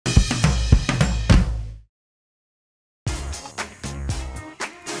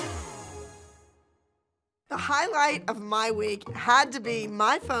The highlight of my week had to be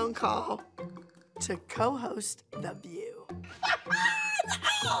my phone call to co-host The View.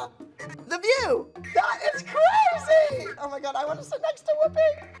 The View! That is crazy! Oh my God, I want to sit next to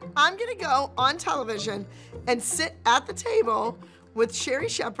Whoopi. I'm gonna go on television and sit at the table with Sherry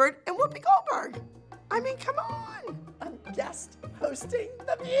Shepherd and Whoopi Goldberg. I mean, come on. I'm guest hosting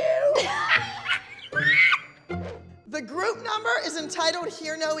The View. The group number is entitled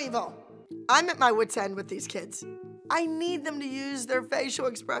Hear No Evil. I'm at my wit's end with these kids. I need them to use their facial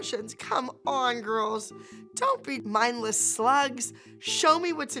expressions. Come on, girls. Don't be mindless slugs. Show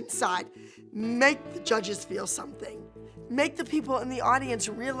me what's inside. Make the judges feel something. Make the people in the audience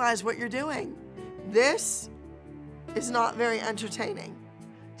realize what you're doing. This is not very entertaining.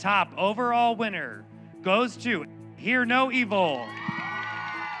 Top overall winner goes to Hear No Evil.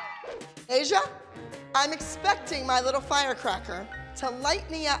 Asia, I'm expecting my little firecracker to light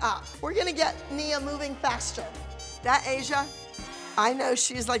Nia up. We're gonna get Nia moving faster. That Asia, I know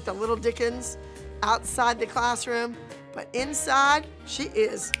she's like the little Dickens outside the classroom, but inside, she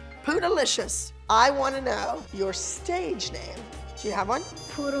is Poodalicious. I wanna know your stage name. Do you have one?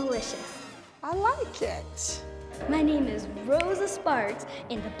 Poodalicious. I like it. My name is Rosa Sparks,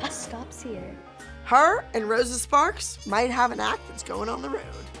 and the bus stop's here. Her and Rosa Sparks might have an act that's going on the road.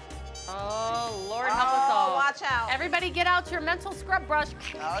 Oh, Lord help us all. Watch out. Everybody get out your mental scrub brush.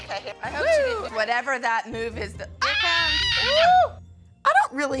 Okay. I hope she didn't. Whatever that move is. Here it comes. I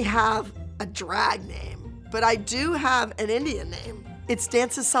don't really have a drag name, but I do have an Indian name. It's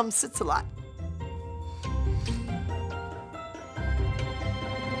Dances Some Sits a Lot.